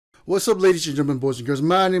What's up, ladies and gentlemen, boys and girls?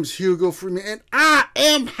 My name is Hugo Freeman, and I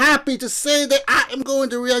am happy to say that I am going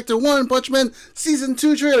to react to One Punch Man Season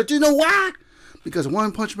 2 trailer. Do you know why? Because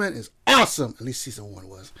One Punch Man is awesome. At least Season 1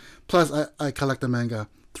 was. Plus, I collect the manga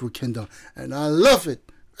through Kindle, and I love it.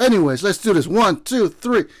 Anyways, let's do this. 1, 2,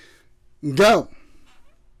 3, go.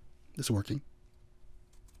 It's working.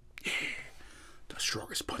 Yeah. The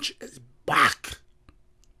strongest punch is back.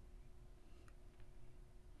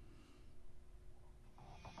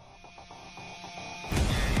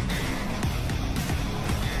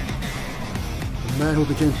 The man who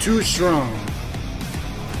became too strong.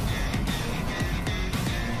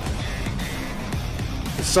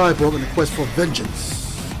 The cyborg in the quest for vengeance.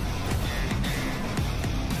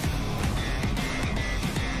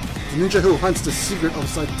 The ninja who hunts the secret of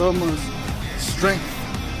Saitama's strength.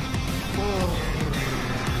 Oh.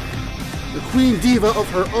 The queen diva of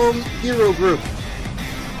her own hero group.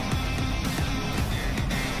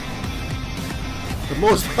 The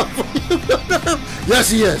most powerful. Yes,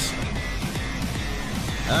 he is.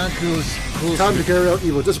 Time to carry out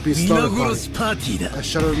evil. This be started by a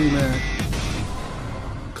Shadow Man.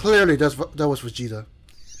 Clearly, that was Vegeta.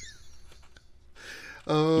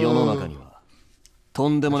 世の中にはと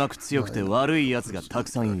んでもなく強くて悪い奴がたく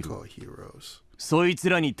さんいる。そいつ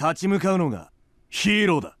らに立ち向かうのがヒー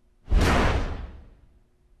ローだ。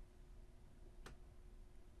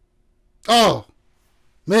Oh,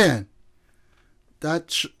 man,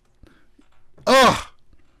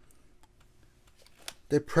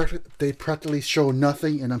 they practically show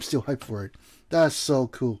nothing, and I'm still hyped for it. That's so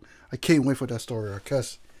cool. I can't wait for that story arc,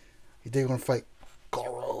 cause they're gonna fight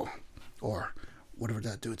Goro or whatever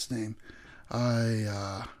that dude's name.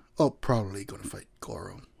 Probably gonna fight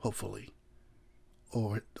Goro, hopefully,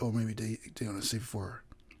 or maybe they're gonna save it for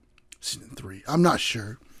Season 3. I'm not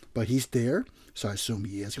sure, but he's there, so I assume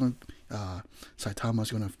he is going.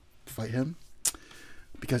 Saitama's gonna fight him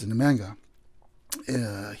because in the manga,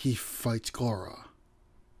 he fights Goro.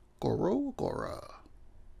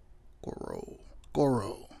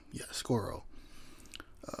 Yes, Goro.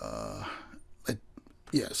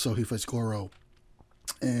 Yeah, so he fights Goro,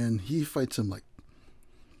 and he fights him like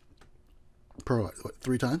what,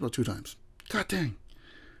 3 times or 2 times? God dang!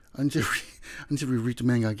 I need to reread the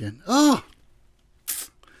manga again. Oh,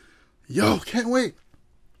 yo, can't wait.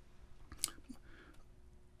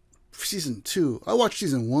 Season 2. I watched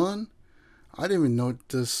Season 1. I didn't even know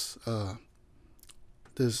this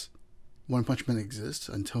One Punch Man exists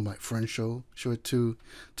until my friend showed it to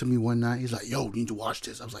me one night. He's like, "Yo, you need to watch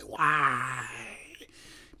this." I was like, "Why?"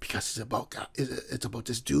 Because it's about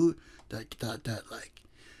this dude that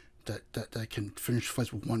can finish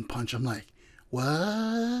fights with one punch. I'm like, what?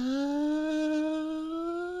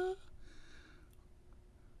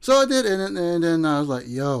 So I did, and then I was like,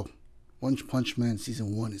 "Yo, One Punch Man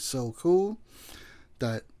Season 1 is so cool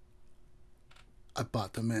that I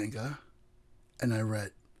bought the manga and I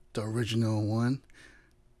read the original one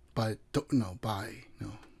that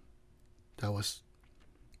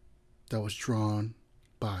was drawn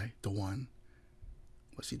by the one.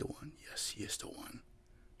 Was he the one? Yes, he is the one.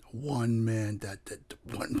 The one man that did the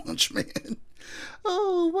One Punch Man.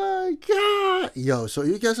 Oh my god. Yo, so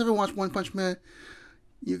you guys ever watch One Punch Man?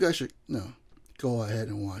 You guys should go ahead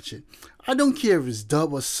and watch it. I don't care if it's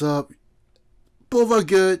dub or sub. Both are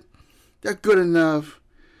good. They're good enough.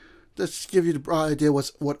 Let's give you the broad idea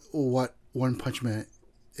what One Punch Man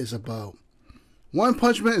is about. One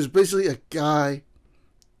Punch Man is basically a guy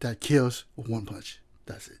that kills with one punch.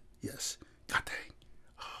 That's it. Yes. God dang.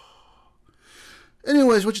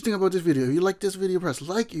 Anyways, what you think about this video? If you like this video, press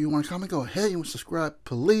like. If you want to comment, go ahead. You want to subscribe,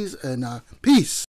 please. And peace.